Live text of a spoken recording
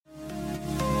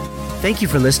Thank you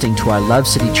for listening to our Love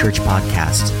City Church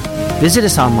podcast. Visit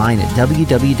us online at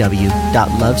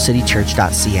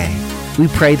www.lovecitychurch.ca. We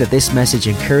pray that this message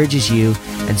encourages you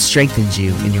and strengthens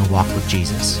you in your walk with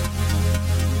Jesus.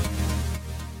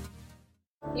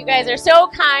 You guys are so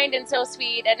kind and so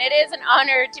sweet, and it is an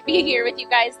honor to be here with you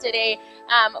guys today.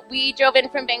 We drove in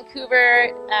from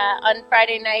Vancouver on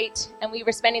Friday night, and we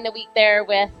were spending the week there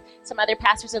with some other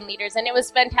pastors and leaders, and it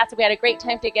was fantastic. We had a great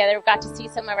time together. We got to see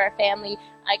some of our family.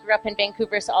 I grew up in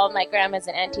Vancouver, so all of my grandmas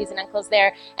and aunties and uncles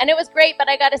there, and it was great, but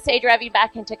I got to say, driving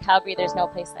back into Calgary, there's no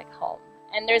place like home.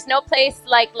 And there's no place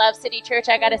like Love City Church.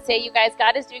 I got to say, you guys,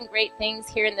 God is doing great things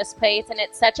here in this place, and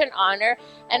it's such an honor.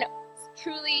 And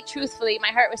truly, truthfully, my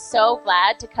heart was so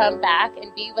glad to come back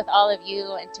and be with all of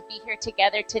you and to be here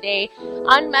together today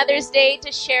on Mother's Day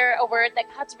to share a word that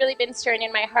God's really been stirring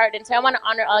in my heart. And so I want to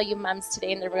honor all you moms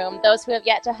today in the room, those who have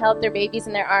yet to hold their babies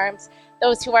in their arms,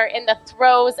 those who are in the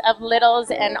throes of littles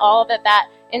and all that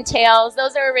entails,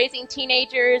 those who are raising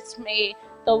teenagers, may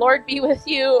the Lord be with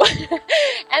you,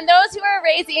 and those who are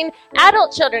raising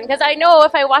adult children, because I know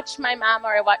if I watch my mom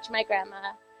or I watch my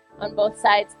grandma on both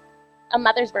sides, a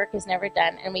mother's work is never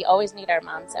done, and we always need our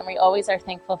moms, and we always are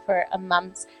thankful for a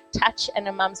mom's touch and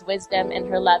a mom's wisdom and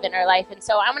her love in our life. And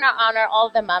so I'm going to honor all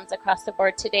of the moms across the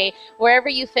board today, wherever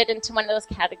you fit into one of those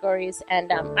categories.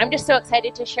 And I'm just so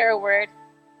excited to share a word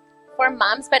for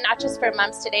moms, but not just for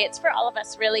moms today. It's for all of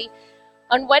us, really,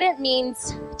 on what it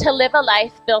means to live a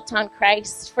life built on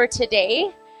Christ for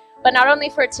today, but not only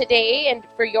for today and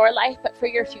for your life, but for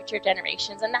your future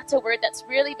generations. And that's a word that's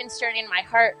really been stirring in my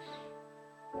heart,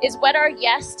 is what our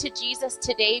yes to Jesus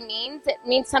today means. It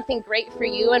means something great for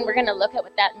you, and we're going to look at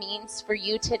what that means for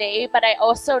you today. But I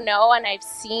also know, and I've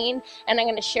seen, and I'm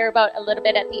going to share about a little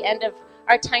bit at the end of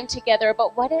our time together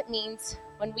about what it means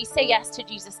when we say yes to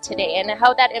Jesus today, and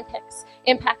how that impacts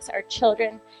our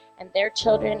children and their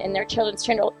children and their children's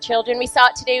children. We saw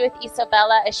it today with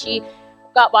Isabella as she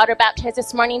got water baptized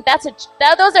this morning.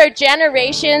 Those are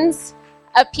generations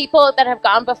of people that have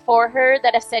gone before her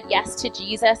that have said yes to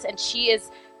Jesus, and she is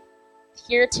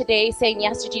here today saying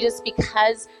yes to Jesus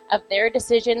because of their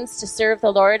decisions to serve the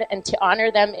Lord and to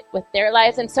honor them with their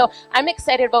lives. And so I'm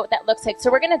excited about what that looks like. So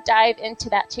we're going to dive into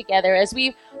that together as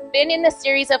we've been in the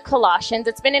series of Colossians.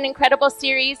 It's been an incredible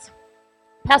series.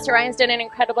 Pastor Ryan's done an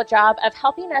incredible job of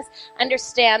helping us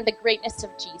understand the greatness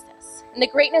of Jesus and the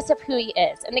greatness of who he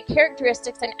is and the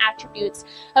characteristics and attributes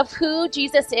of who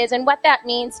Jesus is and what that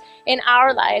means in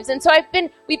our lives. And so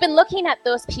we've been looking at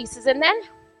those pieces, and then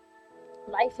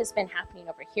life has been happening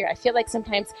over here. I feel like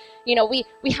sometimes, we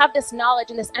have this knowledge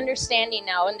and this understanding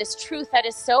now and this truth that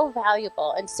is so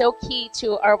valuable and so key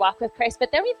to our walk with Christ.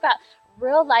 But then we've got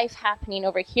real life happening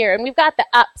over here, and we've got the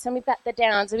ups and we've got the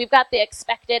downs, and we've got the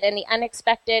expected and the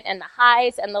unexpected and the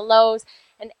highs and the lows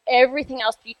and everything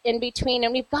else in between.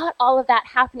 And we've got all of that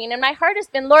happening. And my heart has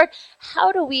been, Lord,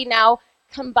 how do we now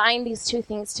combine these two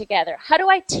things together? How do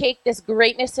I take this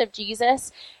greatness of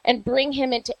Jesus and bring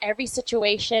him into every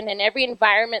situation and every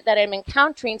environment that I'm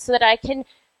encountering so that I can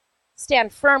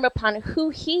stand firm upon who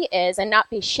he is and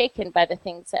not be shaken by the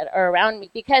things that are around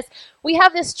me? Because we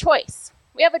have this choice.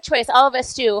 We have a choice, all of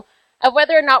us do, of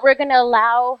whether or not we're going to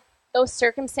allow those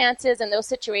circumstances and those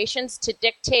situations to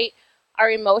dictate our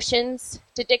emotions,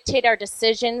 to dictate our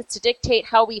decisions, to dictate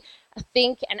how we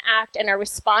think and act and our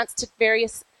response to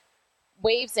various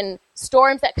waves and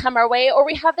storms that come our way. Or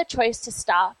we have the choice to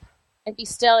stop and be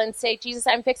still and say, Jesus,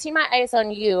 I'm fixing my eyes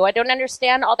on you. I don't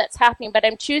understand all that's happening, but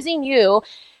I'm choosing you.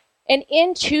 And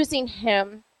in choosing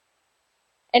him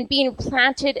and being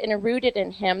planted and rooted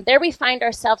in him, there we find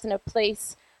ourselves in a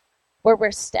place where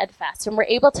we're steadfast and we're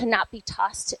able to not be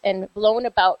tossed and blown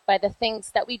about by the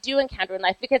things that we do encounter in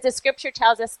life, because the scripture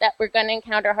tells us that we're going to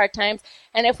encounter hard times.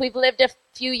 And if we've lived a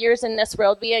few years in this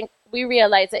world, we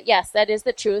realize that, yes, that is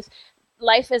the truth.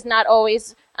 Life is not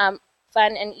always fun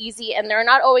and easy, and there are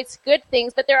not always good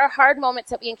things, but there are hard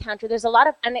moments that we encounter. There's a lot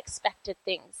of unexpected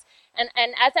things. And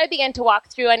as I began to walk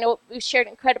through, I know we've shared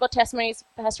incredible testimonies.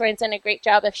 Pastor Ryan's done a great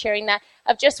job of sharing that,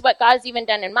 of just what God's even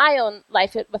done in my own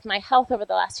life with my health over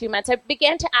the last few months. I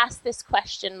began to ask this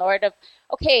question, Lord, of,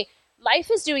 okay,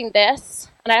 life is doing this,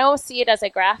 and I always see it as a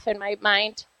graph in my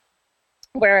mind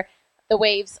where the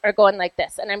waves are going like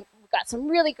this, and I've got some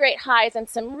really great highs and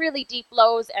some really deep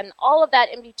lows and all of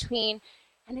that in between.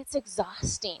 And it's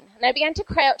exhausting. And I began to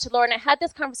cry out to the Lord, and I had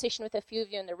this conversation with a few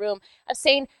of you in the room of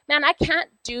saying, man, I can't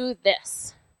do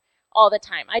this all the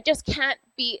time. I just can't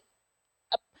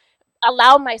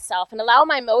allow myself and allow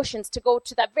my emotions to go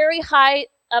to that very high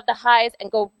of the highs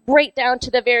and go right down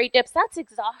to the very dips. That's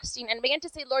exhausting. And I began to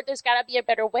say, Lord, there's got to be a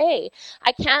better way.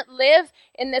 I can't live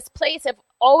in this place of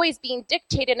always being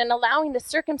dictated and allowing the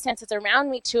circumstances around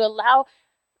me to allow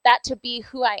that to be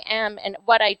who I am and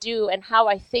what I do and how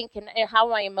I think and how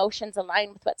my emotions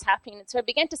align with what's happening. And so I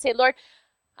began to say, Lord,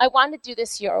 I want to do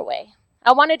this your way.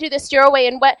 I want to do this your way.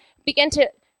 And what began to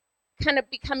kind of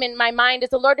become in my mind is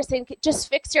the Lord is saying, just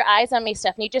fix your eyes on me,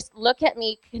 Stephanie. Just look at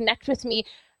me, connect with me,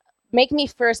 make me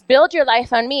first, build your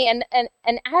life on me. And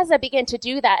as I begin to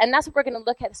do that, and that's what we're going to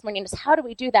look at this morning, is how do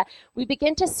we do that? We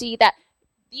begin to see that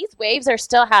these waves are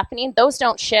still happening. Those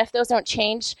don't shift. Those don't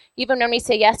change. Even when we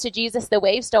say yes to Jesus, the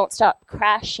waves don't stop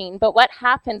crashing. But what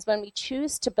happens when we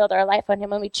choose to build our life on him,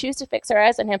 when we choose to fix our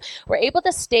eyes on him, we're able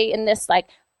to stay in this like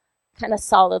kind of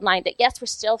solid line that, yes, we're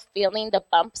still feeling the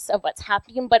bumps of what's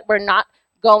happening, but we're not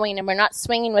going and we're not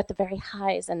swinging with the very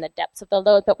highs and the depths of the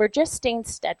lows, but we're just staying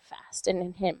steadfast and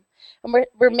in him. And we're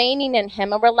remaining in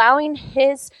him, and we're allowing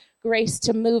his grace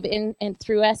to move in and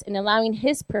through us, and allowing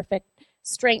his perfect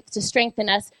strength to strengthen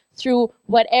us through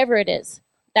whatever it is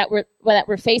that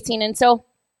we're facing. And so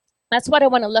that's what I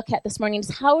want to look at this morning,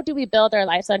 is how do we build our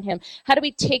lives on him? How do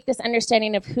we take this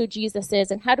understanding of who Jesus is,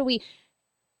 and how do we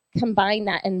combine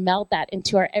that and meld that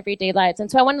into our everyday lives? And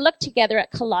so I want to look together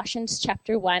at Colossians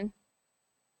chapter 1,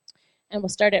 and we'll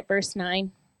start at verse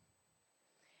 9.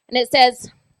 And it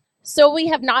says, "So we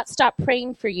have not stopped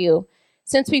praying for you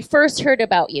since we first heard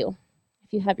about you."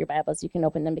 If you have your Bibles, you can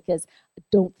open them, because I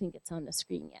don't think it's on the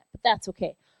screen yet, but that's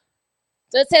okay.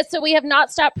 So it says, "So we have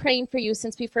not stopped praying for you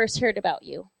since we first heard about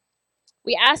you.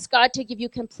 We ask God to give you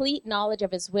complete knowledge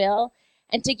of his will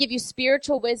and to give you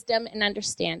spiritual wisdom and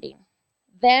understanding.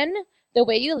 Then the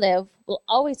way you live will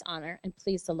always honor and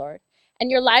please the Lord, and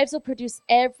your lives will produce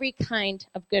every kind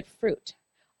of good fruit.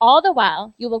 All the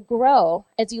while, you will grow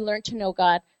as you learn to know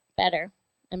God better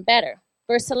and better."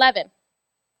 Verse 11,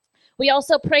 "We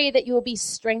also pray that you will be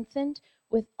strengthened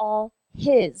with all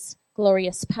his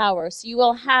glorious power, so you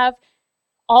will have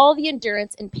all the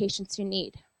endurance and patience you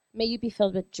need. May you be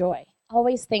filled with joy,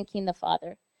 always thanking the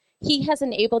Father. He has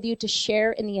enabled you to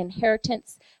share in the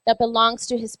inheritance that belongs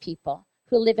to his people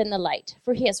who live in the light,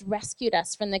 for he has rescued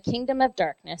us from the kingdom of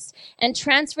darkness and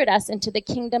transferred us into the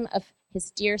kingdom of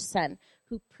his dear Son,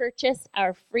 who purchased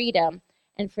our freedom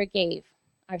and forgave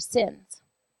our sins."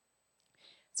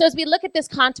 So as we look at this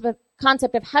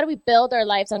concept of how do we build our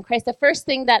lives on Christ, the first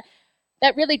thing that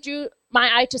really drew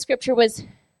my eye to Scripture was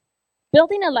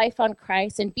building a life on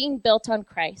Christ and being built on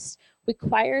Christ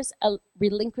requires a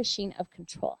relinquishing of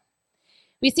control.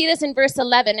 We see this in verse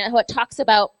 11, and how it talks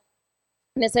about,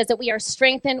 and it says that we are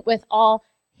strengthened with all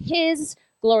his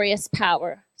glorious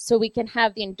power, so we can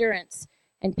have the endurance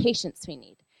and patience we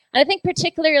need. And I think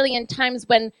particularly in times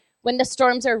when the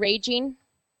storms are raging,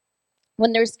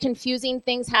 when there's confusing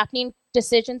things happening,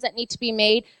 decisions that need to be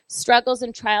made, struggles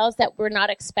and trials that were not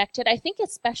expected, I think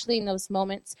especially in those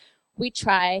moments, we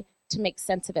try to make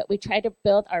sense of it. We try to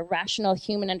build our rational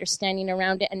human understanding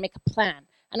around it and make a plan.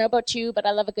 I don't know about you, but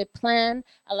I love a good plan.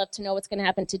 I love to know what's going to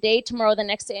happen today, tomorrow, the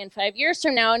next day, and 5 years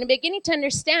from now. And I'm beginning to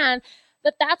understand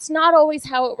that that's not always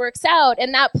how it works out.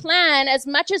 And that plan, as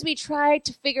much as we try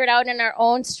to figure it out in our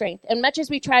own strength, and much as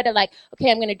we try to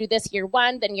okay, I'm going to do this year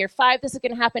 1, then year 5, this is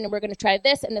going to happen, and we're going to try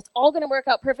this, and it's all going to work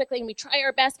out perfectly, and we try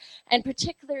our best. And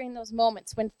particularly in those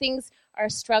moments when things are a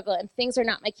struggle and things are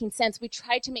not making sense, we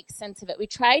try to make sense of it. We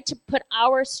try to put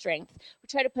our strength, we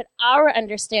try to put our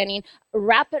understanding,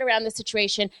 wrap it around the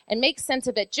situation, and make sense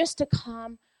of it just to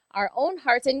calm our own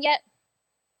hearts. And yet,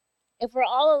 if we're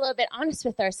all a little bit honest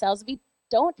with ourselves, we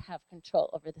don't have control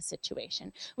over the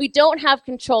situation. We don't have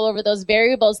control over those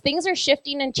variables. Things are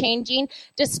shifting and changing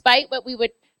despite what we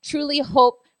would truly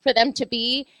hope for them to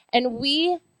be, and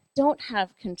we don't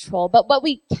have control. But what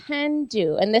we can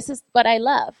do, and this is what I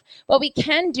love, what we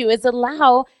can do is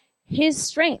allow his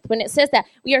strength. When it says that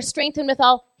we are strengthened with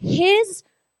all his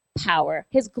power,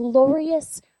 his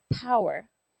glorious power,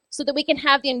 so that we can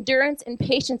have the endurance and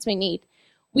patience we need.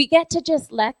 We get to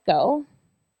just let go.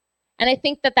 And I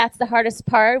think that that's the hardest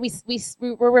part.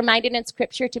 We're reminded in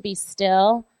Scripture to be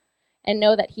still and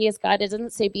know that he is God. It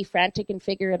doesn't say be frantic and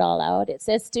figure it all out. It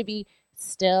says to be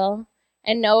still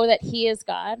and know that he is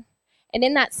God. And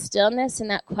in that stillness and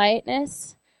that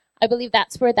quietness, I believe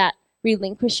that's where that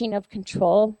relinquishing of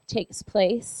control takes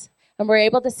place. And we're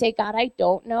able to say, God, I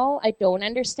don't know. I don't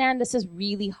understand. This is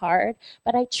really hard,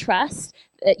 but I trust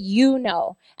that you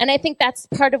know. And I think that's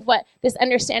part of what this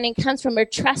understanding comes from. We're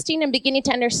trusting and beginning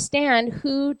to understand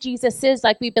who Jesus is,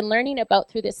 like we've been learning about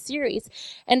through this series,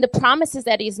 and the promises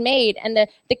that he's made, and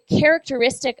the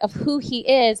characteristic of who he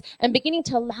is, and beginning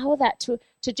to allow that to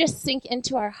just sink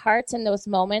into our hearts in those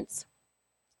moments,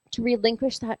 to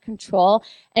relinquish that control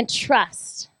and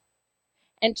trust.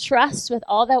 and trust with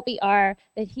all that we are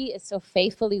that he is so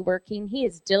faithfully working. He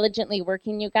is diligently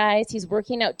working, you guys. He's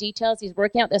working out details. He's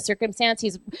working out the circumstance.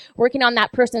 He's working on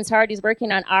that person's heart. He's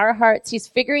working on our hearts. He's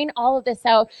figuring all of this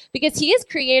out because he is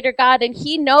creator God and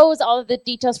he knows all of the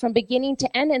details from beginning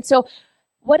to end. And so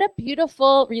what a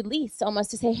beautiful release almost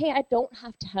to say, hey, I don't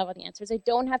have to have all the answers. I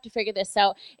don't have to figure this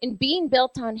out. And being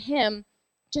built on him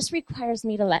just requires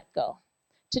me to let go,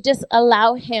 to just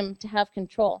allow him to have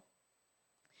control.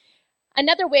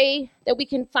 Another way that we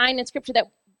can find in Scripture that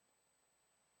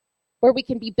where we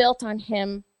can be built on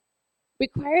him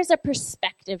requires a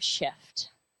perspective shift.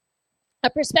 A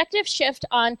perspective shift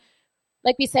on,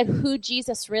 like we said, who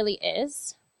Jesus really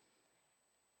is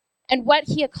and what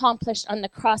he accomplished on the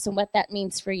cross and what that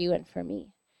means for you and for me.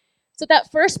 So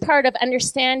that first part of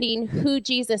understanding who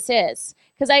Jesus is,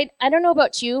 because I don't know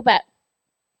about you, but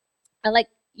I like,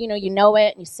 you know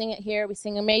it, and you sing it here. We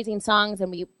sing amazing songs,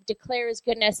 and we declare his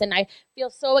goodness, and I feel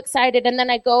so excited. And then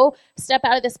I go step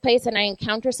out of this place, and I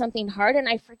encounter something hard, and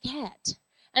I forget.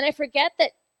 And I forget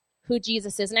that who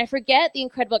Jesus is, and I forget the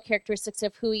incredible characteristics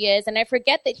of who he is, and I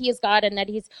forget that he is God, and that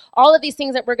he's all of these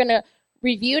things that we're going to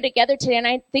review together today. And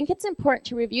I think it's important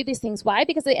to review these things. Why?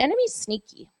 Because the enemy's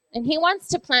sneaky, and he wants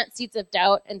to plant seeds of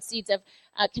doubt and seeds of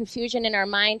confusion in our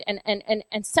mind,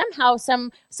 and somehow,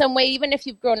 some way, even if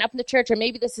you've grown up in the church, or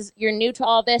maybe you're new to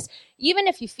all this, even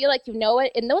if you feel like you know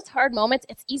it, in those hard moments,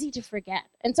 it's easy to forget.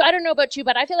 And so I don't know about you,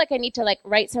 but I feel like I need to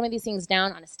write some of these things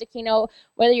down on a sticky note,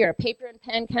 whether you're a paper and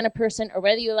pen kind of person, or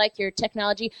whether you like your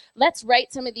technology. Let's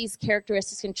write some of these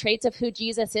characteristics and traits of who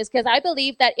Jesus is, because I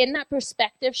believe that in that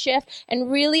perspective shift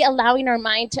and really allowing our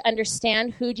mind to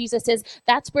understand who Jesus is,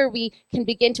 that's where we can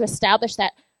begin to establish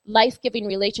that life-giving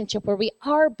relationship where we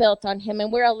are built on him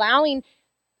and we're allowing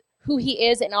who he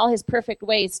is in all his perfect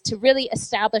ways to really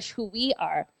establish who we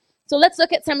are. So let's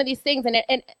look at some of these things, and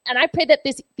I pray that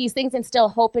these things instill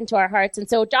hope into our hearts. And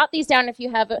so jot these down if you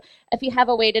have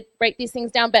a way to write these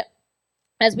things down. But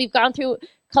as we've gone through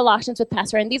Colossians with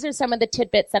Pastor Ryan, these are some of the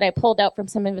tidbits that I pulled out from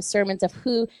some of his sermons of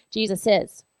who Jesus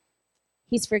is.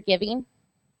 He's forgiving.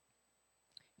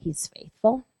 He's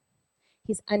faithful.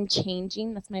 He's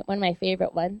unchanging. That's one of my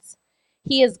favorite ones.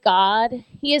 He is God.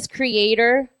 He is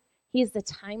creator. He's the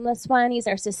timeless one. He's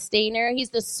our sustainer. He's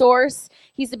the source.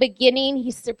 He's the beginning.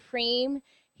 He's supreme.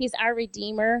 He's our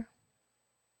redeemer.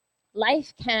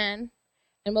 Life can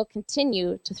and will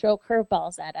continue to throw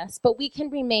curveballs at us, but we can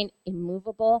remain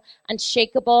immovable,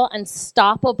 unshakable,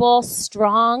 unstoppable,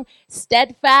 strong,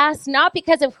 steadfast, not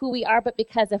because of who we are, but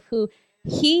because of who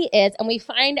he is. And we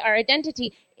find our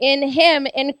identity in him.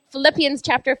 In Philippians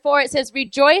chapter 4, it says,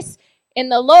 rejoice in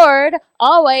the Lord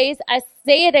always. I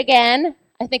say it again.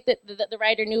 I think that the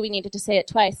writer knew we needed to say it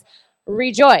twice.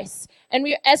 Rejoice. And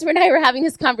Ezra and I were having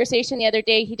this conversation the other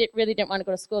day. He really didn't want to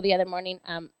go to school the other morning,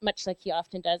 much like he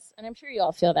often does. And I'm sure you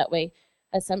all feel that way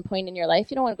at some point in your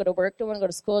life. You don't want to go to work, don't want to go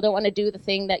to school, don't want to do the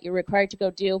thing that you're required to go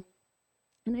do.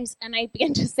 And I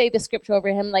began to say the scripture over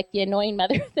him like the annoying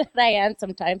mother that I am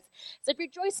sometimes. I said,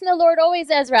 rejoice in the Lord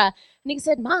always, Ezra. And he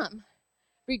said, Mom,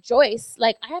 rejoice.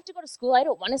 Like, I have to go to school. I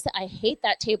don't want to sit. I hate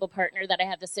that table partner that I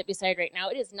have to sit beside right now.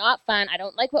 It is not fun. I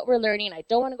don't like what we're learning. I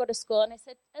don't want to go to school. And I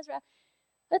said, Ezra,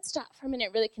 let's stop for a minute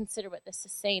and really consider what this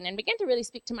is saying. And begin to really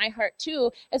speak to my heart too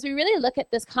as we really look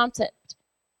at this concept.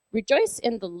 Rejoice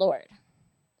in the Lord.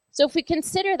 So if we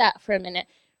consider that for a minute,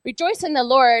 rejoice in the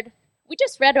Lord. We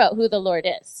just read about who the Lord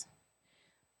is.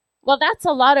 Well, that's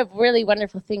a lot of really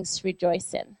wonderful things to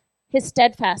rejoice in. His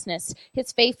steadfastness,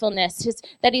 his faithfulness,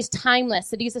 that he's timeless,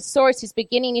 that he's a source, he's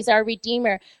beginning, he's our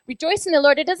redeemer. Rejoice in the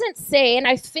Lord. It doesn't say, and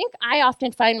I think I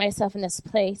often find myself in this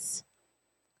place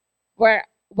where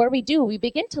we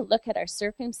begin to look at our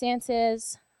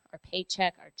circumstances, our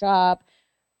paycheck, our job,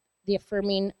 the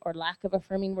affirming or lack of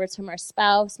affirming words from our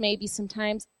spouse, maybe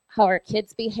sometimes, how our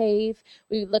kids behave.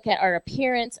 We look at our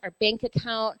appearance, our bank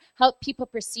account, how people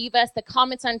perceive us, the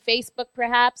comments on Facebook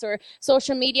perhaps, or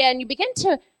social media, and you begin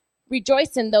to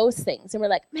rejoice in those things. And we're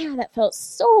like, man, that felt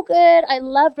so good. I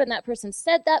loved when that person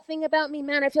said that thing about me.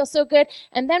 Man, I feel so good.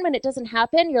 And then when it doesn't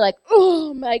happen, you're like,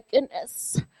 oh my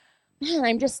goodness. Man,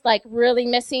 I'm just like really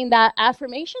missing that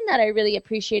affirmation that I really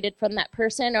appreciated from that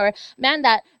person. Or man,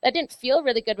 that didn't feel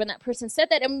really good when that person said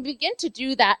that. And we begin to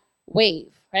do that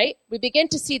wave, right? We begin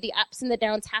to see the ups and the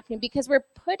downs happening because we're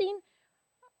putting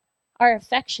our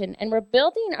affection and we're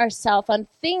building ourselves on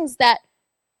things that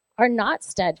are not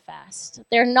steadfast.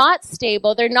 They're not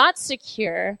stable. They're not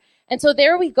secure. And so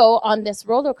there we go on this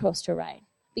roller coaster ride,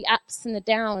 the ups and the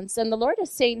downs. And the Lord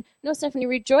is saying, no, Stephanie,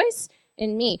 rejoice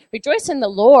in me. Rejoice in the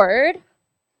Lord,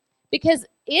 because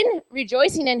in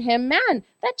rejoicing in him, man,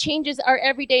 that changes our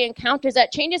everyday encounters.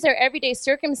 That changes our everyday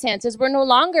circumstances. We're no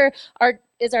longer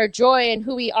is our joy and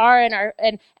who we are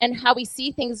and how we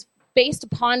see things based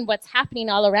upon what's happening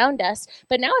all around us.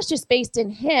 But now it's just based in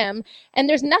him. And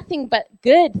there's nothing but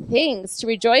good things to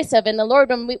rejoice of in the Lord.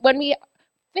 When we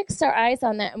fix our eyes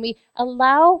on that and we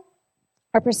allow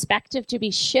our perspective to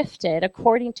be shifted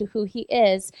according to who he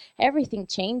is, everything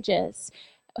changes.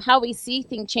 How we see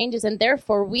things changes, and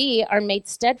therefore we are made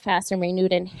steadfast and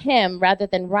renewed in him rather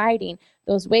than riding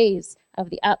those waves of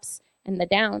the ups and the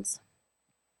downs.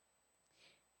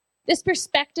 This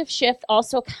perspective shift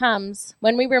also comes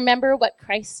when we remember what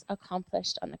Christ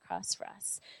accomplished on the cross for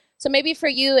us. So maybe for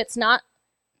you, it's not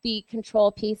the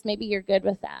control piece. Maybe you're good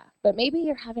with that. But maybe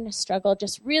you're having a struggle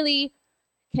just really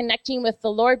connecting with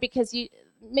the Lord because you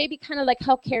maybe kind of like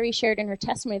how Carrie shared in her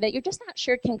testimony that you're just not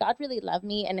sure, can God really love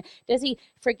me? And does he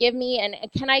forgive me? And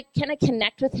can I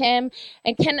connect with him?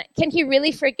 And can he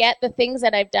really forget the things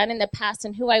that I've done in the past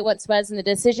and who I once was and the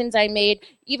decisions I made,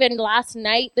 even last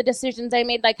night, the decisions I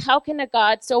made? Like, how can a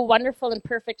God so wonderful and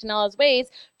perfect in all his ways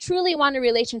truly want a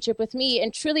relationship with me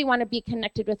and truly want to be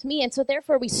connected with me? And so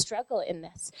therefore we struggle in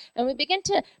this. And we begin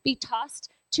to be tossed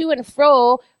to and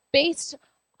fro based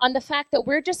on the fact that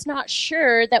we're just not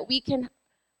sure that we can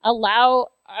allow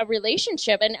a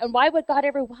relationship. And why would God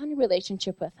ever want a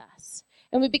relationship with us?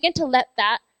 And we begin to let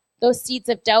those seeds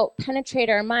of doubt penetrate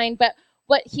our mind. But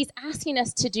what he's asking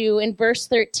us to do in verse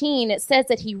 13, it says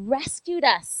that he rescued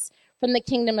us from the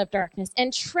kingdom of darkness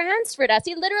and transferred us.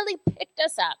 He literally picked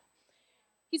us up.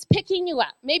 He's picking you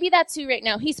up. Maybe that's you right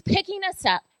now. He's picking us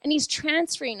up and he's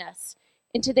transferring us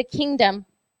into the kingdom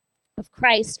of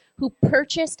Christ, who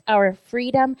purchased our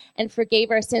freedom and forgave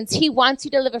our sins. He wants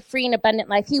you to live a free and abundant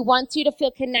life. He wants you to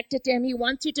feel connected to him. He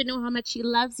wants you to know how much he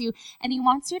loves you, and he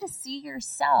wants you to see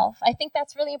yourself. I think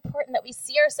that's really important, that we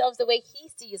see ourselves the way he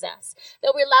sees us,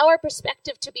 that we allow our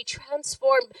perspective to be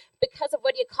transformed because of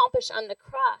what he accomplished on the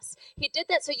cross. He did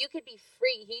that so you could be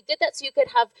free. He did that so you could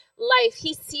have life.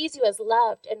 He sees you as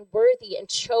loved and worthy and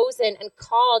chosen and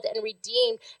called and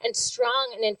redeemed and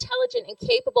strong and intelligent and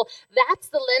capable. That's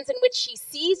the lens in which he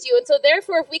sees you. And so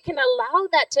therefore, if we can allow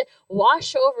that to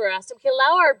wash over us, and we can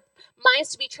allow our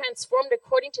minds to be transformed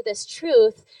according to this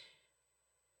truth,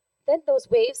 then those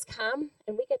waves come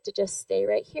and we get to just stay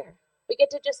right here. We get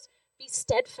to just be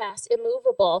steadfast,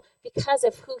 immovable, because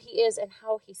of who he is and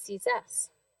how he sees us.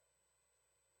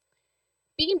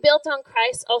 Being built on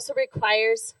Christ also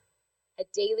requires a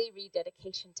daily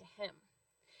rededication to him.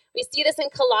 We see this in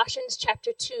Colossians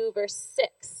chapter 2, verse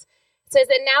 6. It says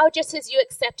that now, just as you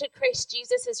accepted Christ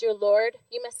Jesus as your Lord,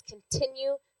 you must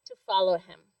continue to follow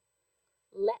him.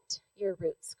 Let your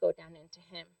roots go down into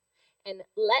him, and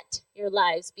let your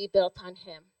lives be built on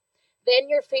him. Then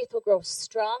your faith will grow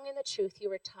strong in the truth you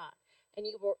were taught, and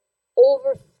you will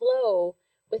overflow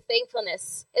with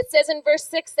thankfulness. It says in verse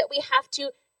 6 that we have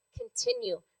to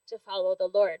continue to follow the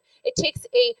Lord. It takes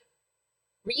a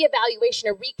reevaluation,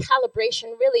 a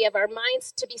recalibration, really, of our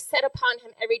minds to be set upon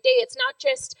him every day. It's not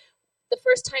just the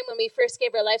first time when we first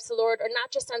gave our lives to the Lord, or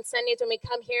not just on Sundays when we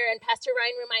come here and Pastor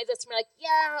Ryan reminds us, and we're like,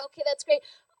 yeah, okay, that's great.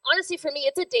 Honestly, for me,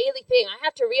 it's a daily thing. I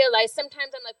have to realize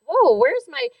sometimes I'm like, whoa, where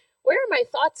are my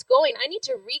thoughts going? I need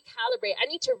to recalibrate. I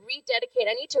need to rededicate.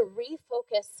 I need to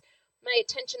refocus my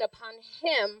attention upon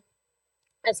him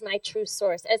as my true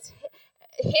source, as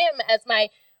him as my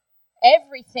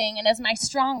everything, and as my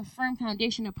strong, firm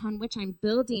foundation upon which I'm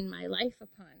building my life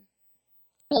upon.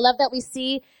 I love that we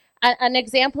see an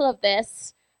example of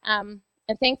this, and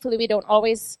thankfully we don't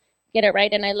always get it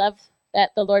right, and I love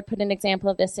that the Lord put an example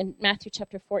of this in Matthew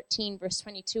chapter 14, verse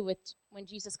 22, when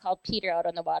Jesus called Peter out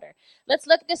on the water. Let's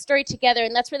look at this story together,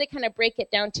 and let's really kind of break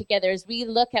it down together as we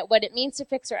look at what it means to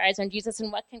fix our eyes on Jesus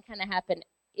and what can kind of happen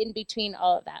in between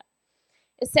all of that.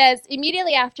 It says,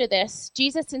 immediately after this,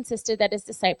 Jesus insisted that his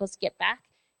disciples get back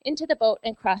into the boat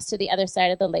and cross to the other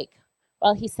side of the lake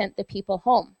while he sent the people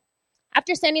home.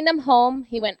 After sending them home,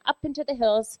 he went up into the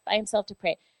hills by himself to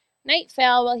pray. Night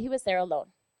fell while he was there alone.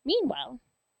 Meanwhile,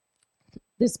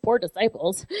 these poor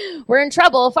disciples were in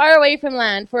trouble far away from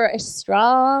land, for a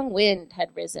strong wind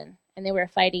had risen, and they were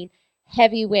fighting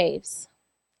heavy waves.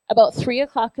 About 3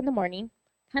 o'clock in the morning,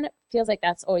 kind of feels like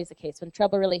that's always the case. When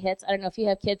trouble really hits, I don't know if you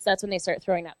have kids, that's when they start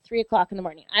throwing up. 3 o'clock in the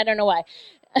morning. I don't know why.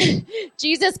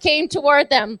 Jesus came toward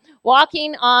them,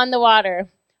 walking on the water.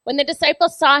 When the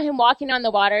disciples saw him walking on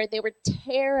the water, they were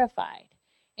terrified.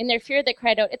 In their fear, they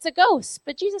cried out, "It's a ghost!"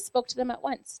 But Jesus spoke to them at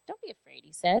once. "Don't be afraid,"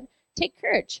 he said. "Take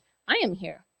courage. I am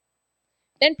here."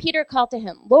 Then Peter called to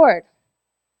him, "Lord,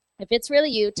 if it's really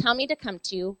you, tell me to come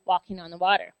to you walking on the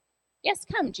water." "Yes,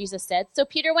 come," Jesus said. So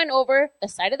Peter went over the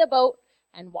side of the boat,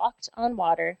 and walked on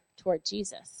water toward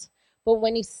Jesus. But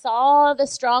when he saw the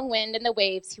strong wind and the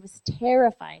waves, he was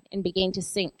terrified and began to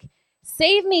sink.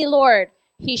 "Save me, Lord,"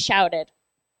 he shouted.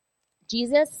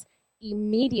 Jesus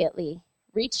immediately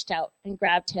reached out and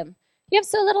grabbed him. "You have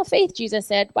so little faith," Jesus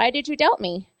said. "Why did you doubt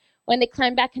me?" When they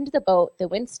climbed back into the boat, the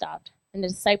wind stopped, and the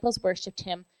disciples worshipped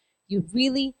him. "You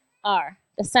really are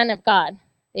the Son of God,"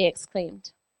 they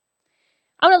exclaimed.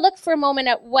 I want to look for a moment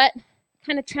at what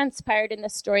kind of transpired in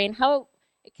this story and how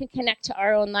it can connect to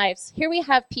our own lives. Here we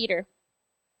have Peter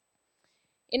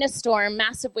in a storm.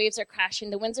 Massive waves are crashing.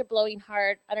 The winds are blowing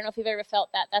hard. I don't know if you've ever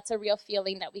felt that. That's a real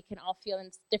feeling that we can all feel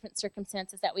in different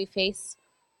circumstances that we face.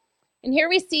 And here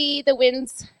we see the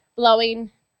winds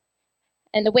blowing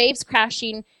and the waves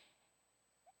crashing.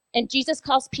 And Jesus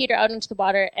calls Peter out into the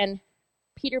water, and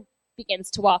Peter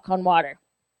begins to walk on water.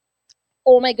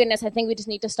 Oh my goodness, I think we just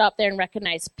need to stop there and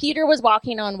recognize Peter was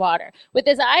walking on water. With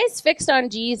his eyes fixed on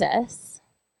Jesus,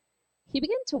 he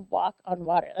began to walk on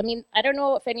water. I mean, I don't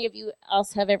know if any of you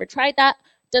else have ever tried that.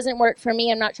 Doesn't work for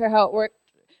me. I'm not sure how it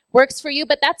works for you,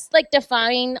 but that's like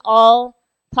defying all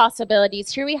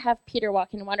possibilities. Here we have Peter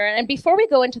walking on water. And before we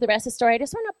go into the rest of the story, I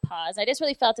just want to pause. I just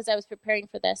really felt as I was preparing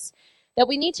for this that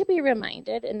we need to be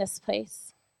reminded in this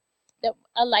place that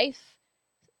a life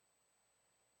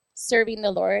serving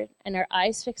the Lord and our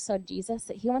eyes fixed on Jesus,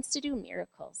 that he wants to do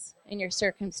miracles in your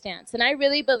circumstance. And I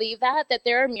really believe that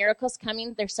there are miracles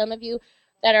coming. There's some of you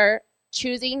that are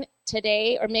choosing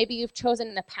today, or maybe you've chosen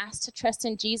in the past to trust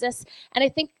in Jesus. And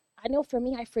I know for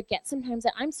me, I forget sometimes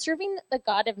that I'm serving the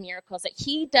God of miracles, that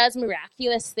he does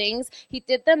miraculous things. He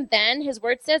did them then. His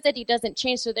word says that he doesn't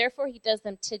change, so therefore he does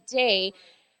them today.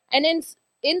 And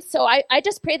so I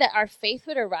just pray that our faith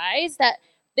would arise, that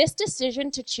this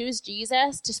decision to choose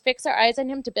Jesus, to fix our eyes on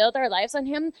him, to build our lives on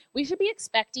him, we should be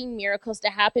expecting miracles to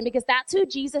happen, because that's who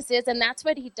Jesus is, and that's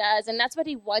what he does, and that's what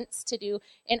he wants to do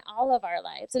in all of our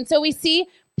lives. And so we see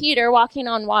Peter walking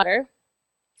on water,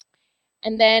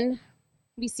 and then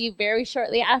we see very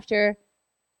shortly after,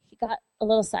 he got a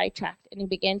little sidetracked, and he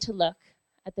began to look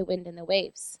at the wind and the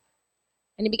waves.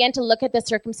 And he began to look at the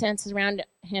circumstances around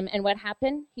him, and what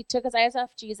happened? He took his eyes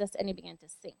off Jesus, and he began to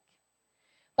sink.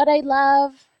 But I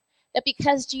love that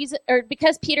because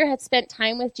Peter had spent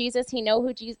time with Jesus, he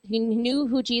knew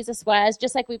who Jesus was.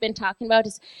 Just like we've been talking about,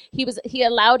 he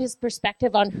allowed his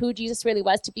perspective on who Jesus really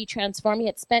was to be transformed. He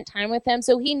had spent time with him,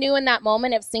 so he knew in that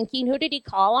moment of sinking, who did he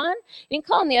call on? He didn't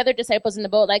call on the other disciples in the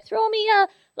boat, like, throw me a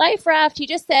life raft. He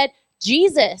just said,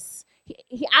 Jesus.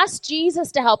 He asked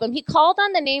Jesus to help him. He called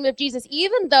on the name of Jesus,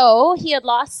 even though he had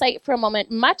lost sight for a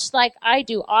moment, much like I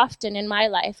do often in my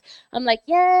life. I'm like,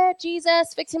 yeah,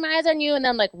 Jesus, fixing my eyes on you. And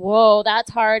then I'm like, whoa,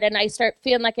 that's hard. And I start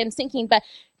feeling like I'm sinking. But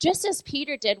just as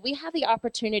Peter did, we have the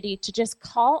opportunity to just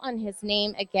call on his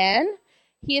name again.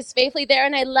 He is faithfully there.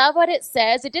 And I love what it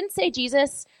says. It didn't say,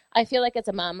 Jesus, I feel like it's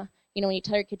a mom. You know, when you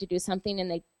tell your kid to do something and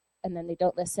then they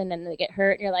don't listen and they get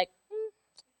hurt, and you're like,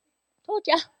 told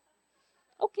ya.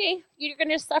 Okay, you're going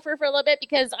to suffer for a little bit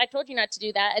because I told you not to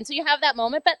do that. And so you have that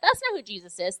moment, but that's not who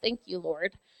Jesus is. Thank you,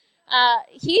 Lord.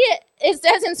 It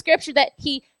says in Scripture that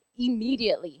he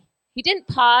didn't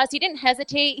pause, he didn't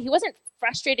hesitate, he wasn't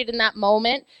frustrated in that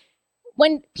moment.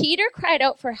 When Peter cried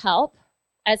out for help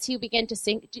as he began to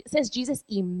sink, it says Jesus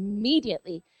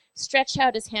immediately stretched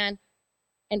out his hand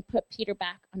and put Peter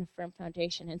back on a firm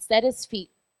foundation and set his feet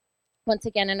once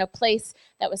again in a place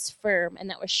that was firm and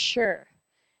that was sure.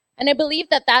 And I believe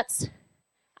that's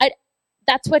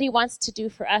what he wants to do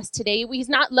for us today. He's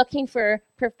not looking for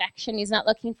perfection. He's not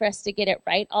looking for us to get it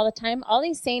right all the time. All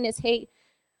he's saying is, hey,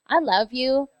 I love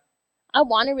you. I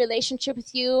want a relationship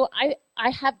with you. I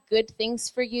have good things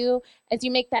for you. As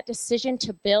you make that decision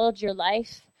to build your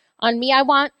life on me, I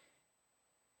want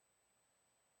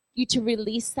you to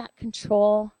release that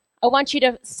control. I want you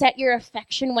to set your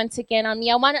affection once again on me.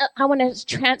 I want to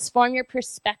transform your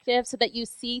perspective so that you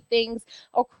see things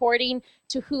according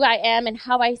to who I am and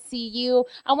how I see you.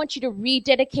 I want you to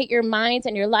rededicate your minds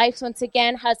and your lives once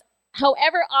again.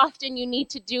 However often you need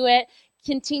to do it,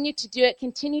 continue to do it.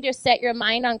 Continue to set your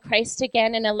mind on Christ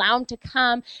again and allow him to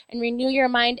come and renew your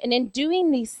mind. And in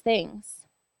doing these things,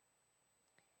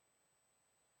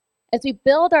 as we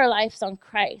build our lives on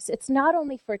Christ, it's not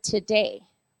only for today,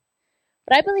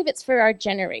 but I believe it's for our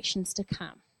generations to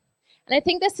come. And I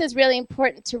think this is really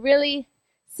important to really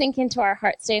sink into our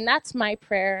hearts today. And that's my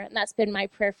prayer. And that's been my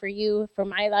prayer for you, for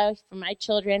my life, for my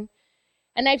children.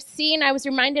 And I was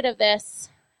reminded of this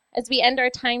as we end our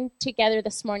time together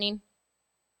this morning.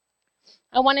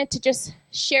 I wanted to just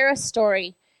share a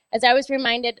story. As I was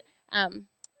reminded, a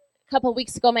couple of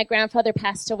weeks ago, my grandfather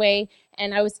passed away.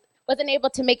 And wasn't able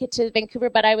to make it to Vancouver,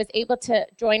 but I was able to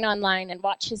join online and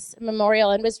watch his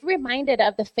memorial and was reminded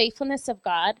of the faithfulness of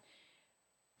God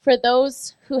for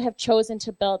those who have chosen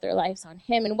to build their lives on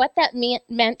him and what that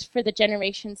meant for the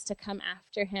generations to come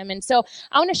after him. And so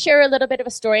I want to share a little bit of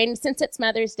a story. And since it's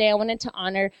Mother's Day, I wanted to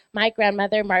honor my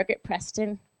grandmother, Margaret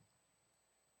Preston,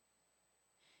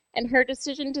 and her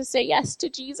decision to say yes to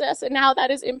Jesus and how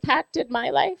that has impacted my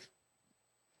life.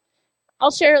 I'll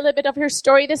share a little bit of her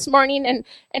story this morning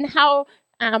and how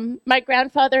my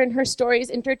grandfather and her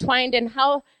stories intertwined and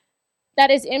how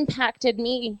that has impacted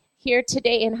me here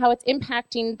today and how it's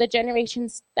impacting the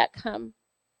generations that come.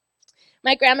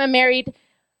 My grandma married,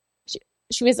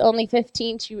 she was only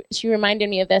 15. She reminded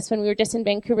me of this when we were just in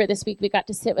Vancouver this week. We got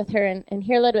to sit with her and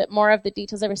hear a little bit more of the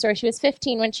details of her story. She was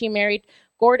 15 when she married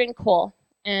Gordon Cole,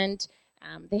 and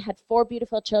they had 4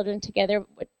 beautiful children together.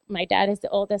 My dad is the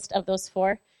oldest of those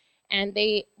 4. And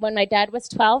when my dad was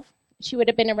 12, she would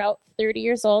have been about 30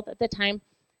 years old at the time.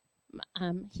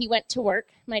 He went to work.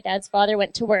 My dad's father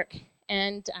went to work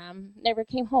and never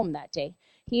came home that day.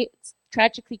 He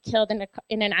tragically killed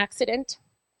in an accident.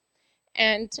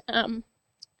 And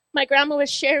my grandma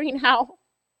was sharing how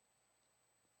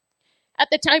at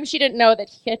the time she didn't know that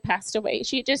he had passed away.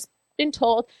 She had just been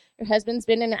told, your husband's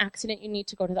been in an accident, you need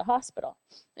to go to the hospital.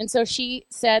 And so she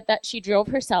said that she drove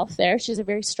herself there. She's a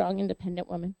very strong, independent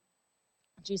woman.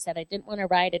 She said, I didn't want to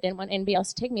ride. I didn't want anybody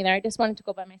else to take me there. I just wanted to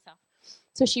go by myself.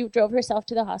 So she drove herself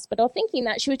to the hospital thinking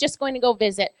that she was just going to go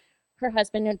visit her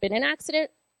husband who had been in an accident,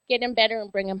 get him better,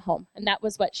 and bring him home. And that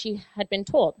was what she had been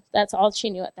told. That's all she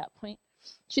knew at that point.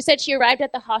 She said she arrived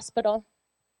at the hospital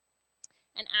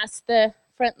and asked the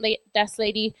front desk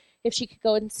lady if she could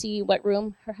go and see what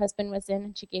room her husband was in,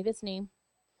 and she gave his name.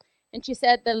 And she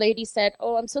said, the lady said,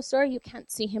 oh, I'm so sorry you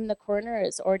can't see him. The coroner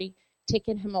has already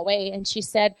taken him away. And she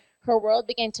said her world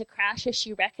began to crash as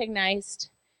she recognized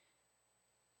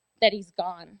that he's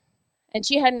gone. And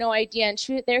she had no idea.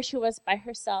 And there she was by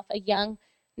herself, a young,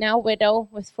 now widow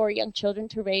with 4 young children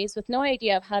to raise, with no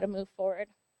idea of how to move forward.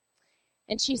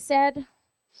 And she said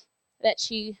that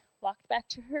she walked back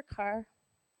to her car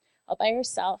all by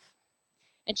herself.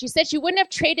 And she said she wouldn't have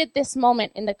traded this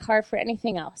moment in the car for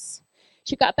anything else.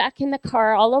 She got back in the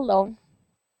car all alone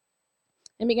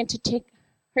and began to take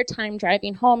her time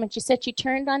driving home. And she said she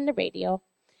turned on the radio.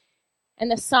 And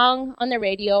the song on the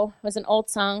radio was an old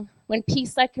song, when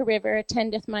peace like a river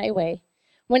attendeth my way,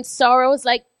 when sorrows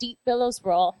like deep billows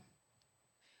roll.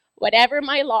 Whatever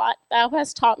my lot, thou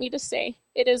hast taught me to say,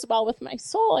 it is well with my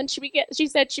soul. And she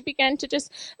said she began to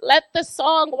just let the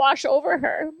song wash over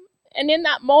her. And in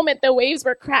that moment, the waves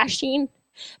were crashing.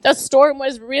 The storm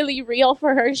was really real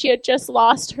for her. She had just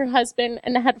lost her husband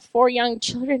and had 4 young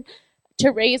children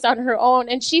to raise on her own.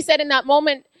 And she said in that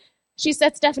moment, she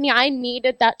said, Stephanie, I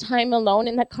needed that time alone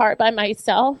in the car by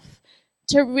myself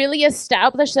to really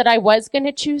establish that I was going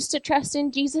to choose to trust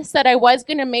in Jesus, that I was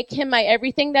going to make him my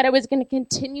everything, that I was going to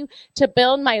continue to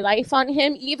build my life on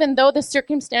him, even though the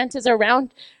circumstances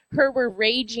around her were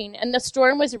raging and the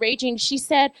storm was raging. She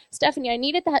said, Stephanie, I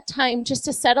needed that time just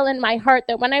to settle in my heart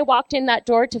that when I walked in that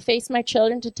door to face my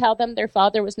children, to tell them their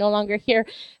father was no longer here,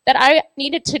 that I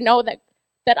needed to know that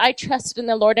I trusted in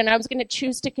the Lord, and I was going to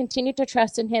choose to continue to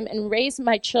trust in him and raise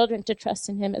my children to trust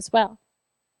in him as well.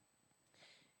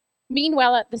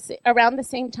 Meanwhile, around the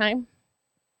same time,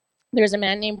 there was a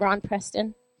man named Ron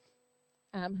Preston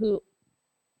who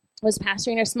was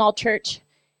pastoring a small church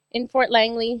in Fort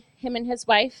Langley, him and his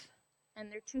wife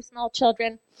and their 2 small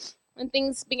children. When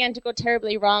things began to go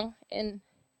terribly wrong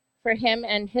for him,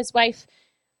 and his wife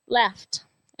left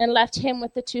him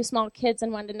with the 2 small kids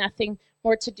and wanted nothing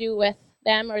more to do with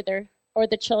them or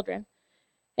the children.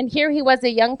 And here he was, a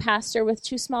young pastor with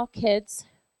 2 small kids.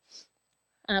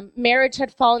 Marriage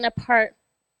had fallen apart.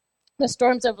 The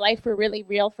storms of life were really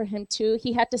real for him too.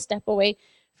 He had to step away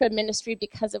from ministry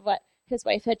because of what his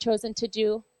wife had chosen to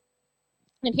do.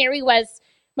 And here he was.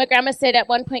 My grandma said at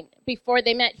one point before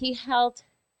they met, he held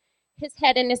his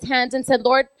head in his hands and said,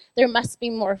 Lord, there must be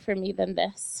more for me than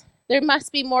this. There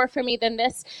must be more for me than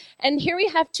this. And here we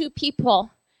have 2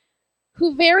 people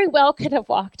who very well could have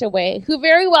walked away, who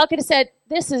very well could have said,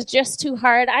 this is just too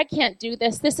hard. I can't do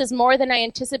this. This is more than I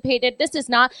anticipated. This is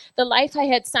not the life I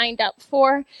had signed up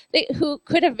for. Who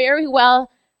could have very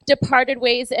well departed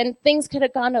ways, and things could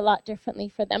have gone a lot differently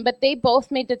for them. But they both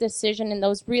made the decision in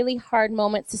those really hard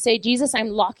moments to say, Jesus, I'm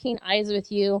locking eyes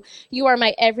with you. You are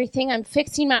my everything. I'm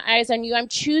fixing my eyes on you. I'm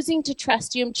choosing to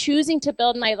trust you. I'm choosing to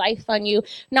build my life on you,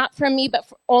 not for me, but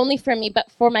only for me,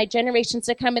 but for my generations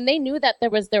to come. And they knew that there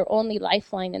was their only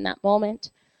lifeline in that moment.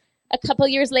 A couple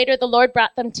years later, the Lord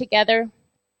brought them together,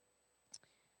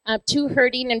 2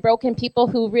 hurting and broken people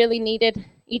who really needed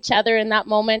each other in that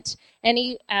moment. And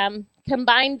he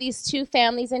combined these two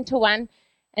families into one.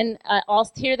 And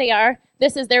here they are.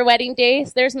 This is their wedding day.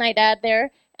 So there's my dad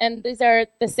there. And these are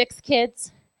the 6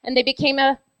 kids. And they became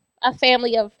a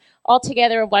family of all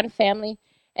together, one family.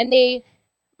 And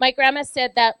my grandma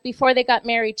said that before they got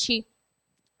married,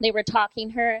 they were talking,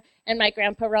 her and my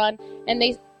grandpa Ron, and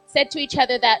they said to each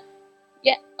other that,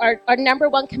 yeah, our number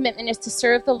one commitment is to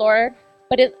serve the Lord,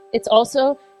 but it's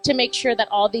also to make sure that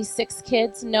all these 6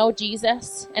 kids know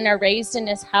Jesus and are raised in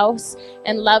his house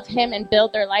and love him and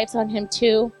build their lives on him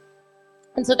too.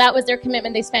 And so that was their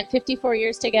commitment. They spent 54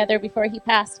 years together before he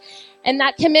passed. And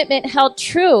that commitment held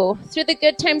true through the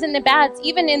good times and the bads.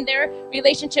 Even in their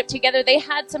relationship together, they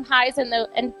had some highs and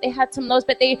they had some lows,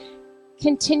 but they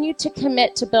continued to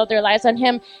commit to build their lives on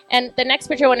him. And the next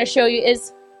picture I want to show you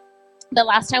is the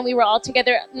last time we were all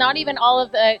together. Not even all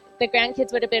of the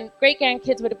grandkids would have been,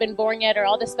 great-grandkids would have been born yet, or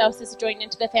all the spouses joined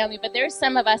into the family, but there's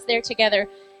some of us there together.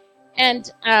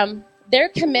 And their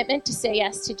commitment to say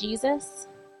yes to Jesus,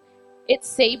 it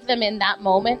saved them in that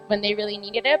moment when they really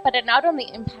needed it, but it not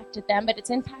only impacted them, but it's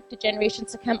impacted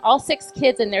generations to come. All 6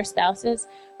 kids and their spouses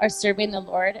are serving the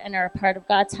Lord and are a part of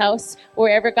God's house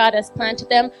wherever God has planted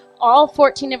them. All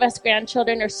 14 of us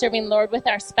grandchildren are serving the Lord with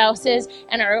our spouses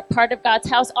and are a part of God's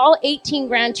house. All 18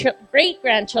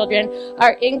 great-grandchildren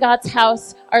are in God's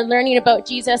house, are learning about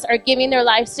Jesus, are giving their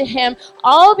lives to him,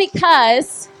 all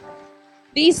because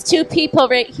these 2 people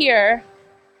right here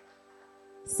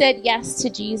said yes to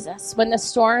Jesus when the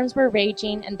storms were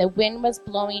raging and the wind was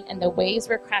blowing and the waves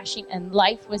were crashing and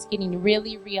life was getting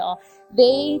really real.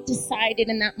 They decided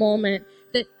in that moment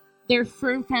that their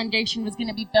firm foundation was going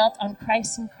to be built on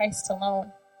Christ and Christ alone.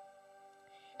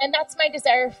 And that's my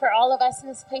desire for all of us in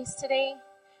this place today.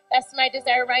 That's my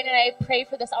desire, Ryan, and I pray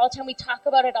for this all the time. We talk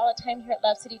about it all the time here at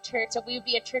Love City Church, that we would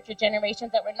be a church of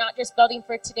generations, that we're not just building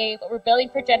for today, but we're building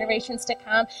for generations to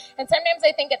come. And sometimes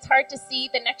I think it's hard to see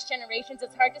the next generations.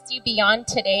 It's hard to see beyond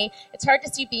today. It's hard to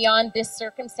see beyond this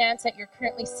circumstance that you're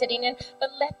currently sitting in.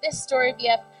 But let this story be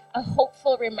a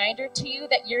hopeful reminder to you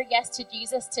that your yes to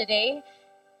Jesus today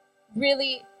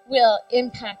really will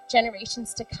impact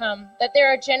generations to come, that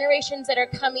there are generations that are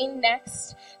coming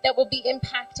next that will be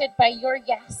impacted by your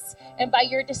yes and by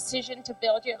your decision to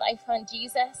build your life on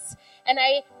Jesus. And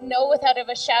I know without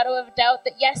a shadow of doubt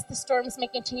that yes, the storms may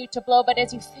continue to blow, but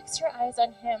as you fix your eyes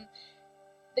on him,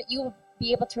 that you will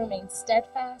be able to remain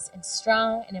steadfast and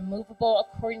strong and immovable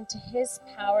according to his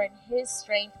power and his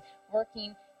strength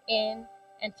working in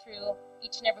and through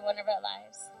each and every one of our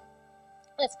lives.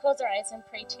 Let's close our eyes and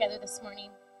pray together this morning.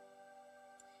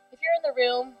 If you're in the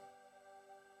room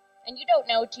and you don't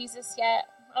know Jesus yet,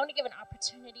 I want to give an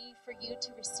opportunity for you to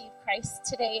receive Christ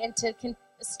today and to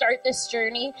start this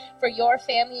journey for your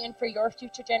family and for your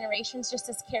future generations, just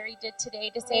as Carrie did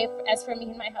today, to say, as for me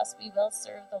and my house, we will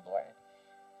serve the Lord.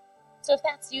 So if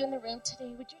that's you in the room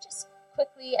today, would you just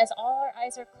quickly, as all our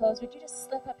eyes are closed, would you just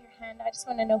slip up your hand? I just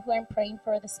want to know who I'm praying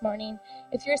for this morning.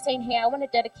 If you're saying, hey, I want to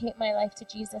dedicate my life to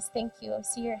Jesus, thank you. I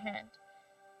see your hand.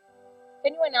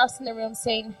 Anyone else in the room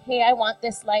saying, hey, I want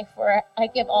this life where I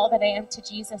give all that I am to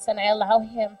Jesus and I allow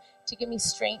him to give me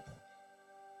strength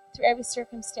through every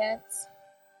circumstance?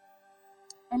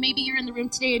 Or maybe you're in the room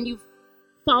today and you've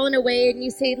fallen away and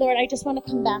you say, Lord, I just want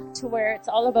to come back to where it's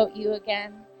all about you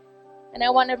again. And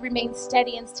I want to remain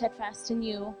steady and steadfast in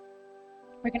you.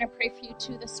 We're going to pray for you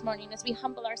too this morning as we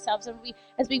humble ourselves and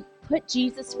as we put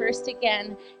Jesus first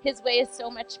again. His way is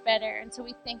so much better. And so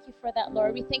we thank you for that,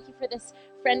 Lord. We thank you for this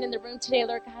friend in the room today,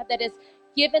 Lord God, that has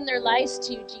given their lives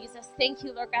to you, Jesus. Thank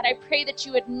you, Lord God. I pray that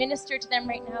you would minister to them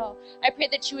right now. I pray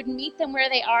that you would meet them where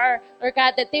they are, Lord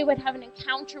God, that they would have an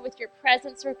encounter with your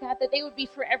presence, Lord God, that they would be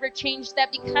forever changed,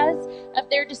 that because of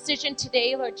their decision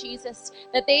today, Lord Jesus,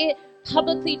 that they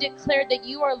publicly declared that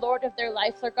you are Lord of their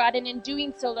life, Lord God, and in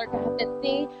doing so, Lord God, that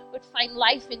they would find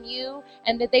life in you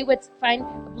and that they would find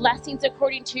blessings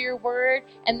according to your word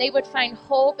and they would find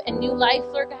hope and new life,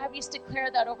 Lord God. We just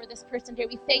declare that over this person today.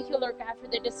 We thank you, Lord God, for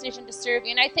the decision to serve you.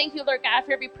 And I thank you, Lord God,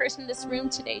 for every person in this room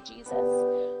today, Jesus.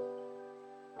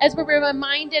 As we're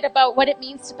reminded about what it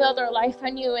means to build our life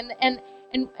on you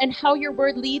and how your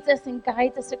word leads us and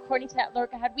guides us according to that,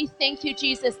 Lord God. We thank you,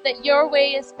 Jesus, that your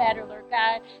way is better, Lord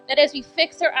God, that as we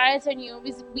fix our eyes on you,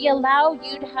 we allow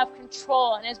you to have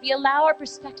control, and as we allow our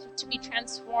perspective to be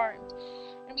transformed,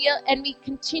 and we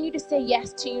continue to say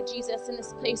yes to you, Jesus, in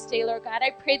this place today, Lord God.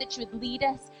 I pray that you would lead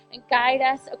us and guide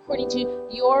us according to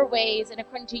your ways and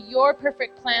according to your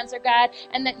perfect plans, Lord God,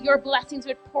 and that your blessings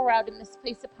would pour out in this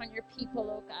place upon your people,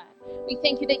 oh God. We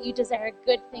thank you that you desire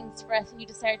good things for us and you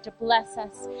desire to bless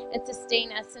us and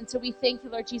sustain us. And so we thank you,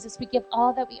 Lord Jesus. We give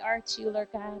all that we are to you, Lord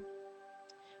God.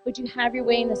 Would you have your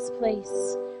way in this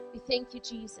place? We thank you,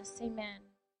 Jesus. Amen.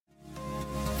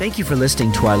 Thank you for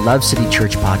listening to our Love City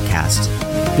Church podcast.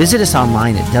 Visit us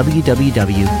online at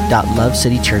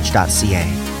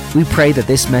www.lovecitychurch.ca. We pray that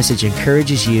this message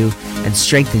encourages you and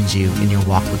strengthens you in your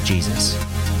walk with Jesus.